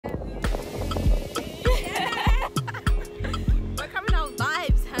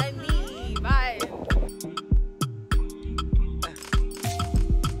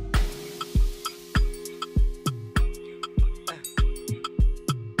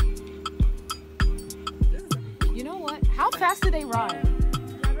fast did they run?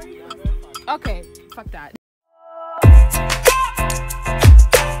 Okay, fuck that.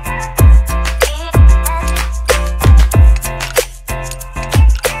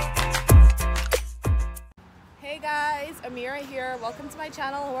 Hey guys, Amira here. Welcome to my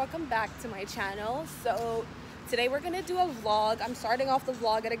channel. Welcome back to my channel. So today we're gonna do a vlog. I'm starting off the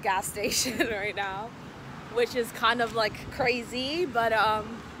vlog at a gas station right now, which is kind of like crazy, but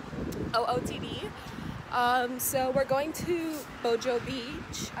OOTD. So we're going to Bojo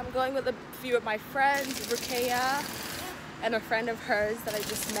Beach. I'm going with a few of my friends, Rukeya, and a friend of hers that I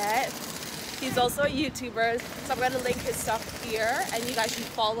just met. He's also a YouTuber, so I'm going to link his stuff here, and you guys should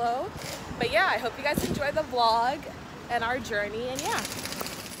follow. But yeah, I hope you guys enjoy the vlog and our journey, and yeah,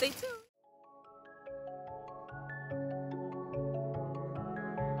 stay tuned.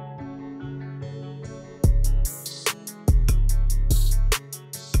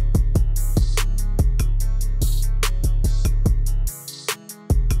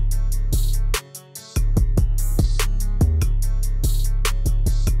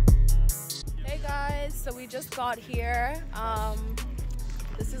 So we just got here.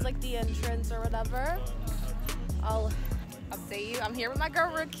 This is like the entrance or whatever. I'll update you. I'm here with my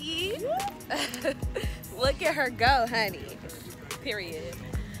girl Rookie. Look at her go, honey. Period.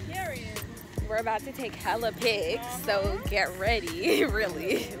 We're about to take hella pics, so get ready,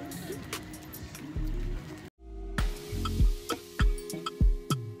 really.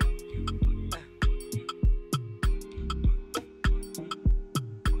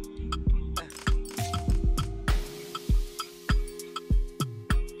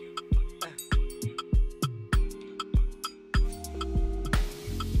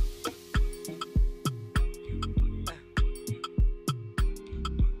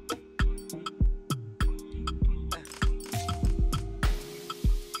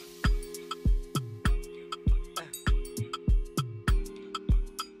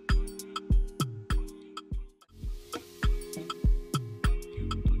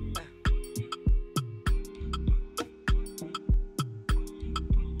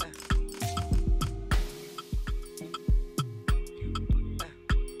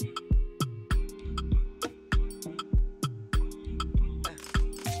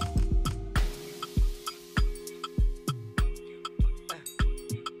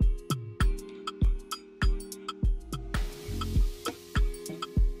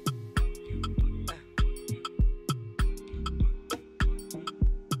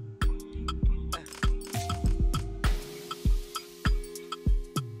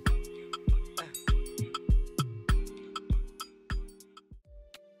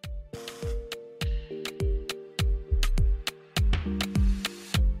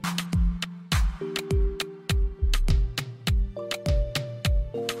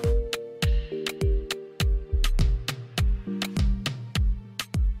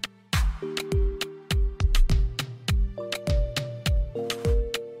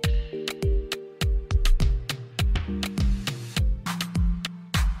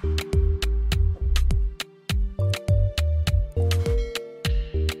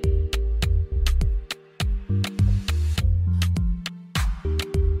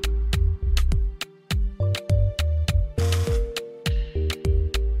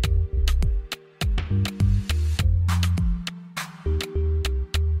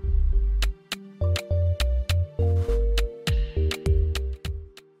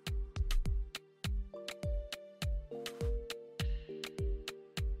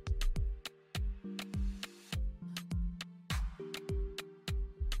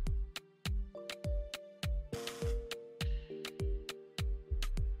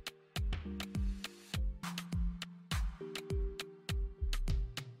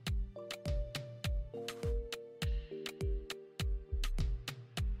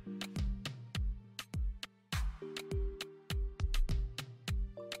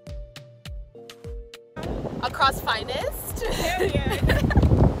 Across Finest. Hell yeah.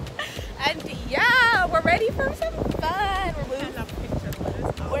 And yeah, we're ready for some fun.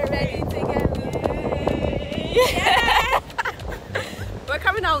 We're ready to get lit. Yeah. We're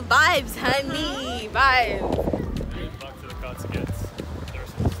coming on vibes, honey. Vibes. Back to the car to get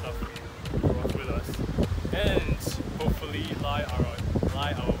some stuff we brought with us, and hopefully lie our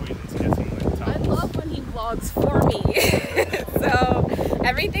way into getting lit. I love when he vlogs for me. So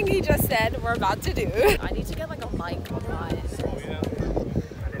everything he just said, we're about to do. I need to get like a mic on. Oh, yeah.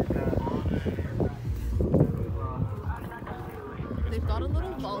 They've got a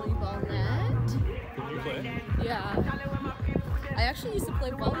little volleyball net. Did you play? Yeah. I actually used to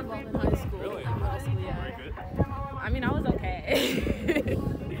play volleyball in high school. Really? Yeah. Very good. I mean, I was okay.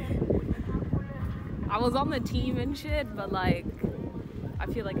 I was on the team and shit, but like I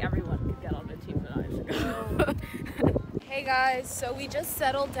feel like everyone could get on the team that I should go. Hey guys, so we just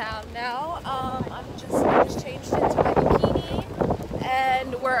settled down now. I just changed into my bikini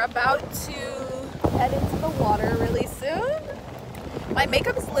and we're about to head into the water really soon. My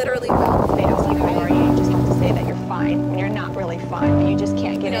makeup is literally melted. They ask you how you are, you just have to say that you're fine when you're not really fine, but you just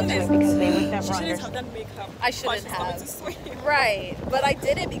can't get into it because they would never understand. I shouldn't have. Right, but I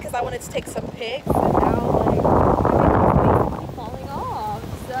did it because I wanted to take some pics, and now like it's falling off.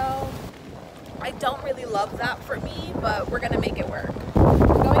 So I don't really love that for me, but we're gonna make it work.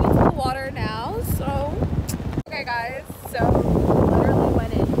 We're going into the water now, so okay guys, so literally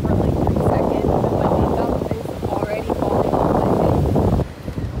went in for like 3 seconds and my makeup is already falling off my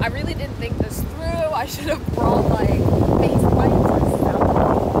face. I really didn't think this through. I should have brought like face wipes or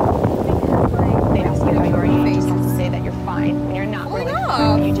something because like They ask you how you are, you just have to say that you're fine when you're not falling really off.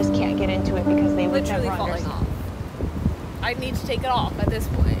 fine, but you just can't get into it because they would literally never falling understand. off. I need to take it off at this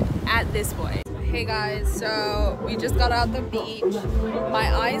point. Hey guys, so we just got out the beach.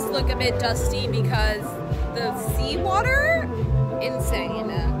 My eyes look a bit dusty because the seawater, insane.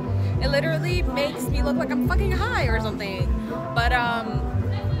 It literally makes me look like I'm fucking high or something. But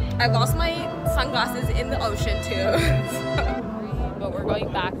I lost my sunglasses in the ocean too. But we're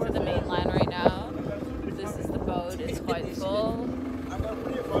going back to the mainland right now. This is the boat, it's quite full.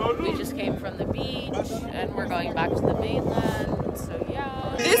 We just came from the beach and we're going back to the mainland, so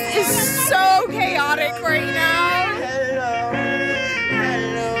yeah. This is so chaotic right now.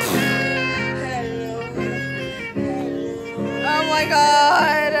 Oh my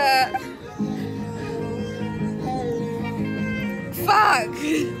god. Fuck.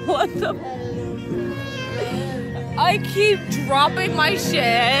 What the? I keep dropping my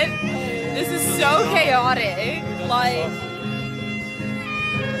shit. This is so chaotic. Like,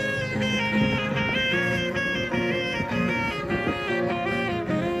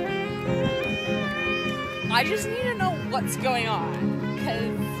 I just need to know what's going on,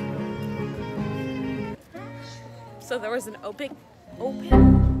 because so there was an open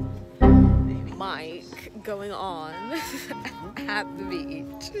mic going on at the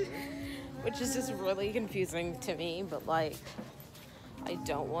beach, which is just really confusing to me, but like I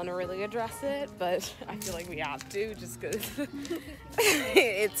don't want to really address it, but I feel like we have to just because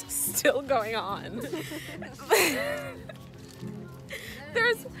it's still going on.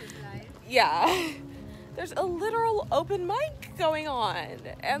 There's a literal open mic going on,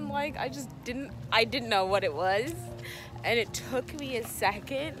 and like I didn't know what it was, and it took me a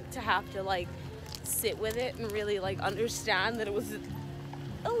second to have to like sit with it and really like understand that it was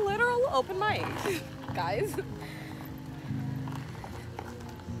a literal open mic. Guys,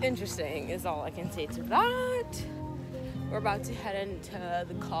 interesting is all I can say to that. We're about to head into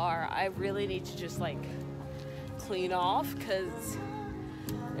the car. I really need to just like clean off because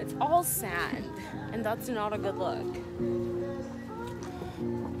it's all sand, and that's not a good look.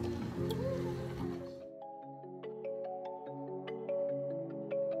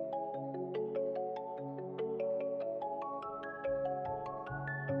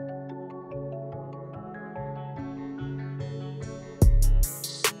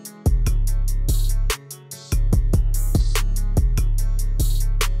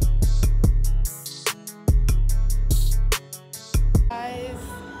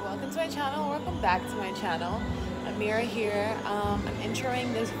 Welcome back to my channel. Amira here. I'm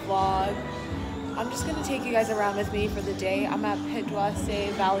introing this vlog. I'm just gonna take you guys around with me for the day. I'm at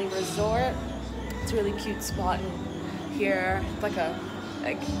YAAY Valley Resort. It's a really cute spot here. It's like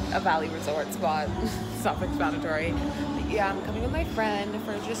a valley resort spot. Self-explanatory. But yeah, I'm coming with my friend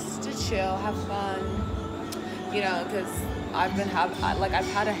for just to chill, have fun. You know, because I've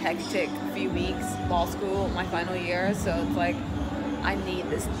had a hectic few weeks, law school, my final year, so it's like I need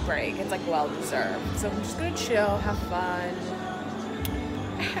this break. It's like well deserved. So I'm just gonna chill, have fun.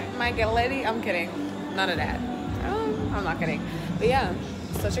 Might get a lady? I'm kidding. None of that. I'm not kidding. But yeah,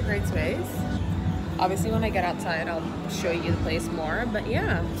 such a great space. Obviously when I get outside I'll show you the place more. But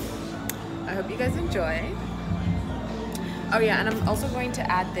yeah, I hope you guys enjoy. Oh yeah, and I'm also going to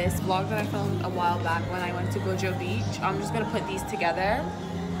add this vlog that I filmed a while back when I went to Gojo Beach. I'm just gonna put these together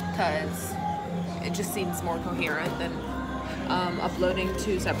because it just seems more coherent than uploading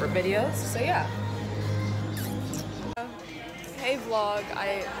 2 separate videos. So yeah. Hey vlog,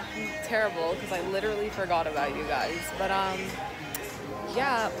 I'm terrible because I literally forgot about you guys. But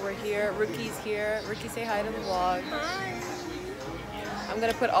yeah, we're here. Rookie's here. Rookie, say hi to the vlog. Hi. I'm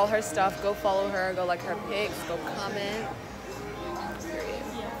gonna put all her stuff. Go follow her. Go like her pics. Go comment.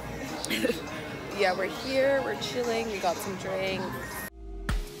 Period. Yeah, we're here. We're chilling. We got some drinks.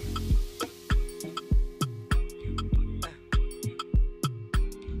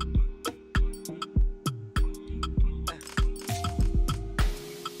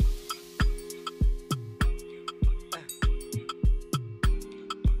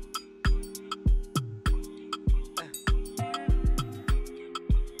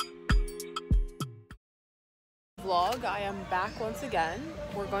 vlog. I am back once again.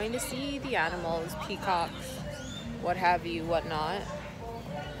 We're going to see the animals, peacocks, what have you, whatnot.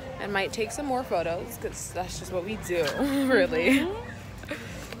 And might take some more photos because that's just what we do, really.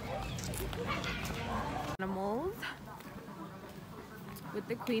 Animals with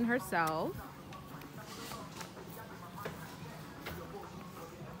the queen herself.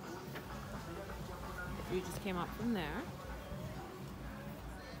 We just came up from there.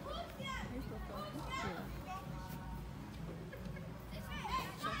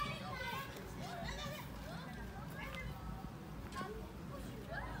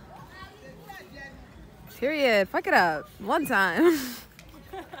 Period. Fuck it up. One time.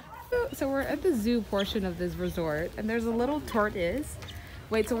 So we're at the zoo portion of this resort, and there's a little tortoise.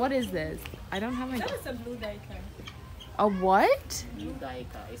 Wait, so what is this? I don't have my... That is a blue diker. A what? Blue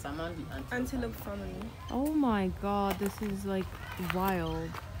diker. It's among the antelope family. Oh my god, this is like wild.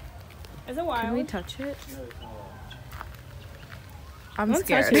 Is it wild? Can we touch it? I'm Don't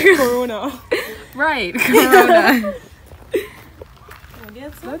scared. touch it. Corona. Right, Corona.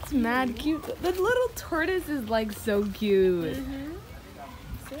 That's That's mad cute. The little tortoise is like so cute.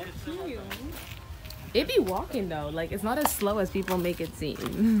 so cute. It be walking though, like it's not as slow as people make it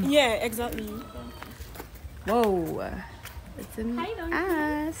seem. Yeah, exactly. Whoa, it's an Hi, donkey.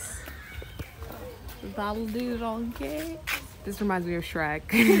 ass. That'll do it all, okay? This reminds me of Shrek.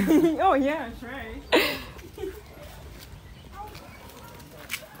 Oh yeah, that's right.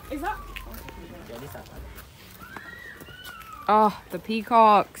 Is that? Oh, the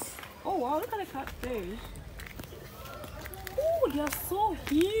peacocks. Oh wow, look at the catfish. Oh, they are so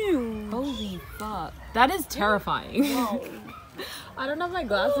huge. Holy fuck. That is terrifying. Wow. I don't have my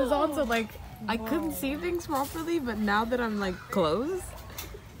glasses on, so like I couldn't see things properly, but now that I'm like close,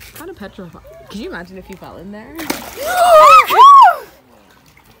 kind of petrified. Can you imagine if you fell in there?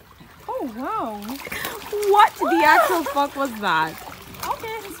 Oh wow. What the actual fuck was that?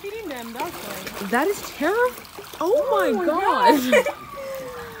 Okay, he's feeding them. That's right. That is terrifying. Oh my god.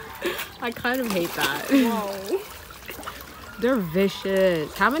 I kind of hate that. Wow. They're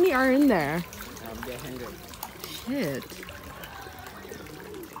vicious. How many are in there? Shit.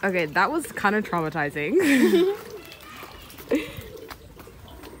 Okay, that was kind of traumatizing.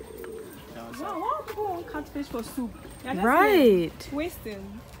 Wow, why do people want catfish for soup? Yeah, that's Right. it.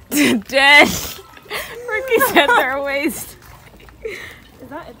 Wasting. Dead. Ricky said they're waste. Is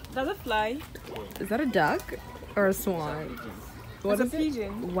that it? Does it fly? Is that a duck or a swan? What It's is a it?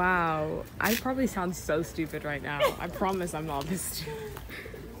 pigeon. Wow. I probably sound so stupid right now. I promise I'm not this stupid.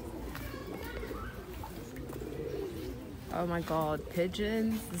 Oh my god,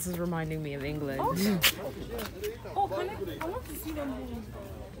 pigeons? This is reminding me of England. Oh, I want to see them move.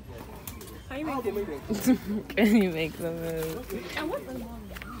 Can you make them move? Can you make them move? And what's the mom?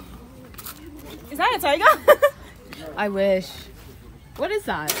 Is that a tiger? I wish. What is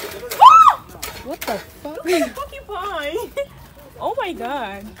that? What the fuck? Look at the porcupine. Oh my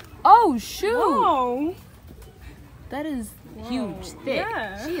god. Oh shoot! Wow. That is huge, thick.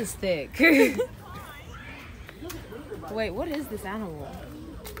 Yeah. She is thick. Wait, what is this animal?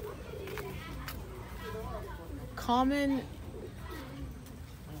 Common.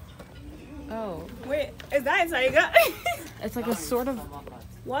 Oh, Wait, is that a tiger? it's like a sort of.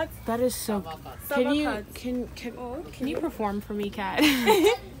 What? That is so. Can you Sabakat. can you perform for me, Kat?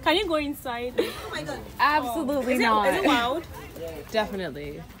 Can you go inside? Oh my god. Absolutely Is not. it wild?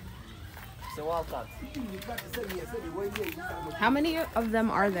 Definitely. How many of them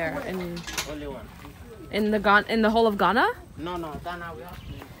are there in Only one. in the whole of Ghana? No, Ghana we have.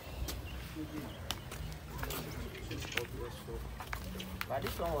 But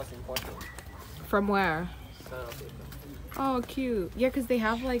this one was imported. From where? South Africa. Oh, cute. Yeah, because they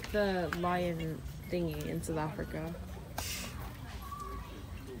have like the lion thingy in South Africa.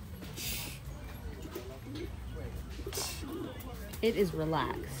 It is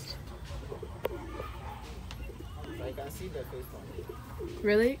relaxed. So I can see the first one.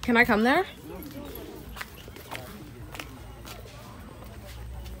 Really? Can I come there?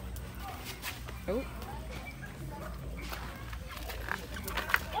 Oh.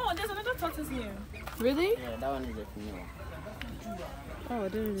 Oh, there's another tortoise here. Really? Yeah, that one is a female. Oh,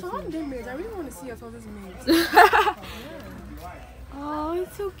 it is. So how they made? I really want to see a tortoise made. Oh,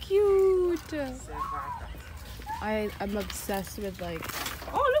 it's so cute. I'm obsessed with like.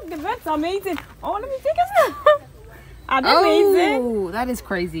 Oh, look, the vets are amazing. Oh, let me take a snap. Are they amazing? Oh, that is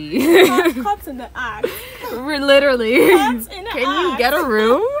crazy. Cuts in the act. We're literally. Cuts in the Can you act. get a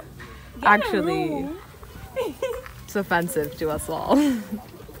room? Get a Actually, room. it's offensive to us all.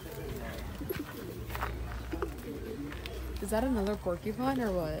 Is that another porcupine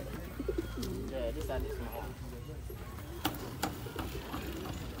or what? Yeah, these are the small.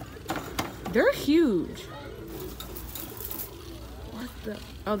 They're huge. What the?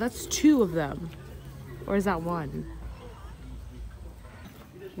 Oh, that's 2 of them. Or is that 1?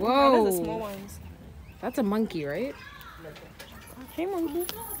 Whoa. Oh, those are small ones. That's a monkey, right? Hey, monkey.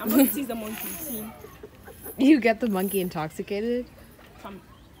 I'm going to tease the monkey. See? You get the monkey intoxicated? Come.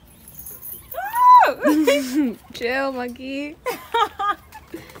 Chill, monkey.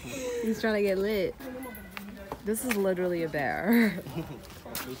 He's trying to get lit. This is literally a bear.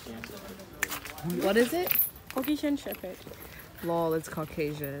 What is it? Caucasian Shepherd. Lol, it's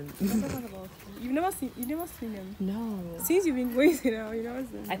Caucasian. You've never seen them. No. Since you've been going to now, you never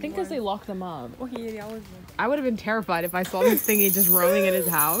seen them. I think because they locked them up. Okay, yeah, I was I would have been terrified if I saw this thingy just roaming in his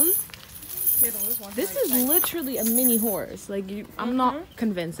house. yeah, there was one. This is literally a mini horse. Like, I'm not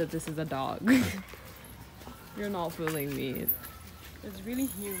convinced that this is a dog. You're not fooling me. It's really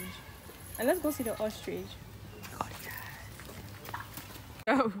huge. And let's go see the ostrich.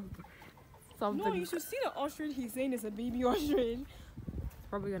 Oh. Something. No, you should see the ostrich. He's saying it's a baby ostrich. It's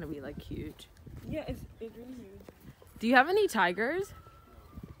probably gonna be like huge. Yeah, it's really huge. Do you have any tigers?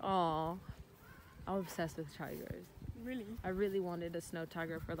 Oh, I'm obsessed with tigers. Really? I really wanted a snow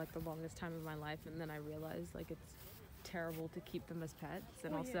tiger for like the longest time of my life, and then I realized like it's terrible to keep them as pets,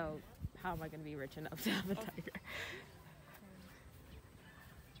 and also how am I gonna be rich enough to have a tiger?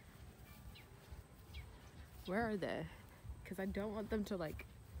 Where are they? Because I don't want them to like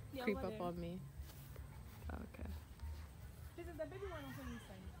creep up on me. Okay. This is the baby one also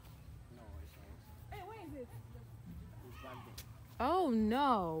inside. No, it's not. Hey, where is it? It's back there. Oh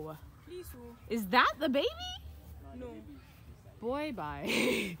no. Please, oh. Is that the baby? No. Boy,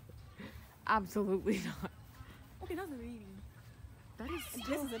 bye. Absolutely not. Okay, that's a baby. That is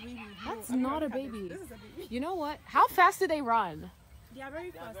This is a baby. That's No, I'm not a gonna cut baby. This is a baby. You know what? How fast do they run? They are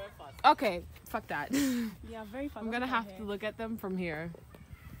very fast. Okay, fuck that. They are very fast. I'm gonna have to look at them from here.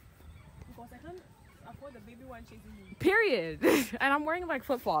 Because I can't afford the baby one chasing me. Period. And I'm wearing like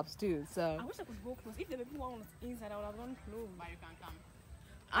flip-flops too, so I wish I could go close. If the baby one was inside, I would have gone close. But you can come.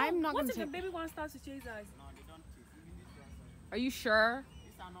 I'm not What gonna if the take. baby one starts to chase us? No, they don't chase. Even this one. Are you sure?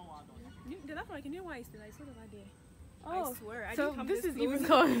 These are not wild dogs. That's why I can hear why it's still. I saw it over there. Oh, I swear. I so didn't come this is close. even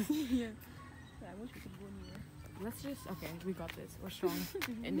close. Yeah. I wish we could go near. Let's just okay. We got this. We're strong,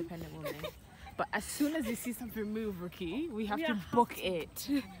 independent women. But as soon as you see something move, Ricky, we have to book it.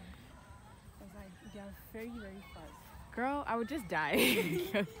 I was like, they are very, very fast. Girl, I would just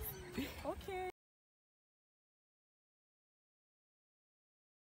die. Okay.